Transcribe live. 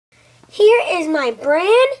Here is my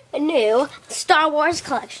brand new Star Wars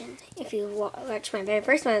collection. If you watch my very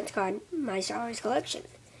first one, it's called my Star Wars collection.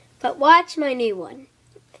 But watch my new one.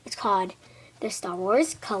 It's called the Star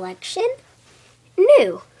Wars Collection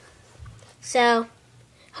New. So,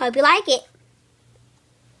 hope you like it.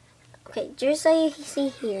 Okay, just so you can see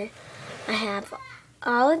here, I have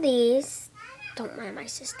all of these. Don't mind my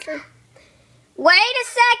sister. Wait a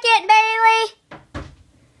second, Bailey!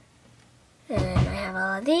 And I have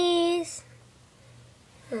all of these.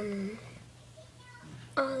 And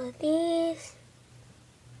all of these.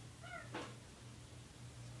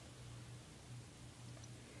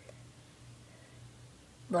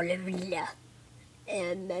 Bolivia.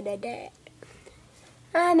 And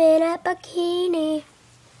I'm in a bikini.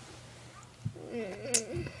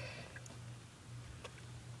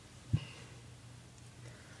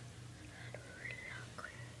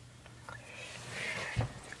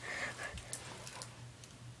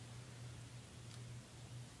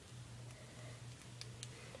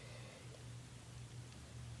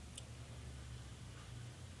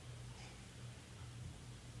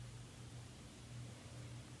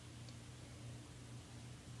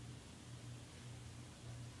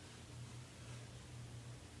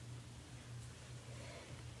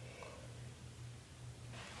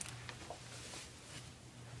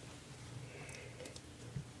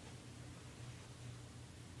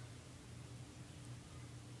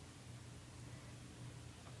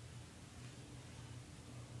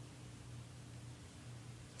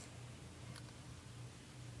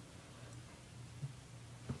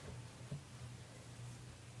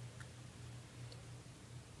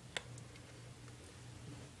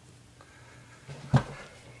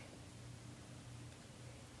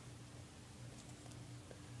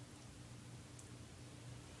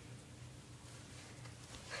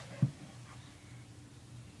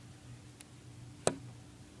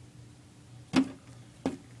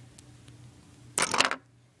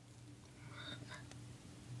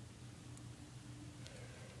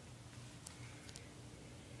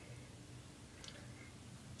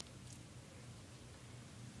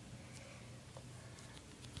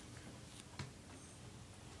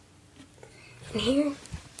 And here,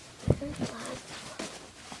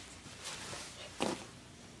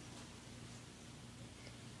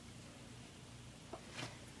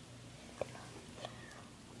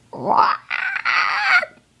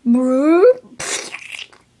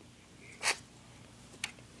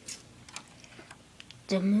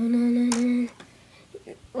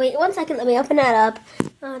 wait 1 second, let me open that up.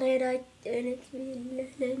 How did I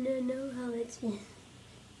know how it's been?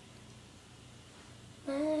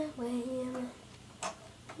 My way,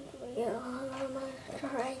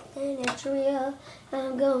 right then it's real.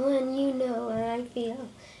 I'm going, you know what I feel.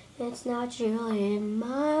 It's natural in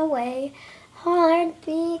my way. Heart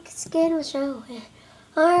beat, skin was showing.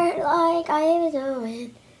 Heart like I was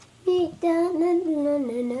going. Beat down,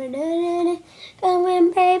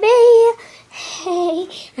 going, baby. Hey,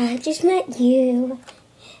 I just met you,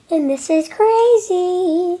 and this is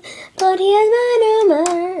crazy. But here's my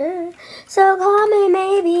number, so call me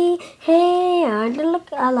maybe. Hey, I look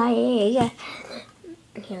alike.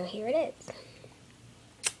 Here it is.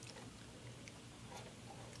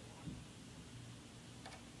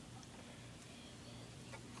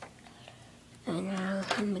 And now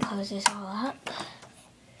let me close this all up.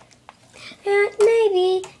 And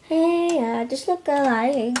maybe, hey, I just look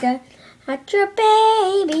alike. Not your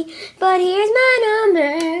baby, but here's my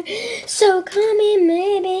number, so call me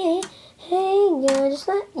maybe. Hey, I just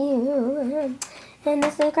let you. And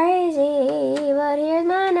this is crazy, but here's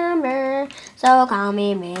my number, so call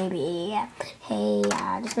me maybe. Hey,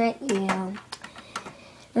 I just met you.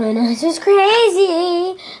 And this is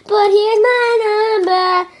crazy, but here's my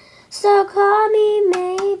number, so call me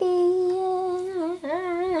maybe.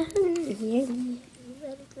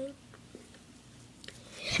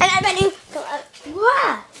 And I bet you,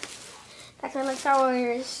 wow! That's my Star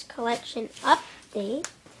Wars collection update.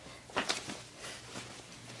 I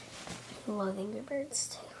love Angry Birds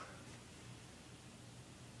too.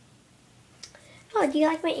 Oh, do you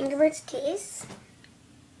like my Angry Birds case?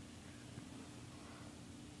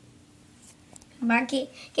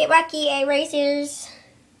 Get Wacky erasers.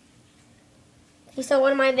 If you saw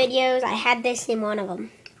one of my videos, I had this in one of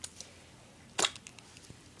them.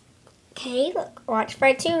 Okay, look, watch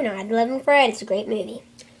Fred 2, now I'd Living Fred, it's a great movie.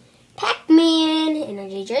 Pac-Man,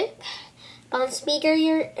 energy drink. Bomb speaker,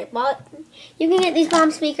 you can get these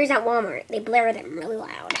bomb speakers at Walmart. They blare them really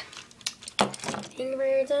loud. Angry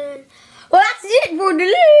Birds on. Well, that's it for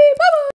today. Bye-bye.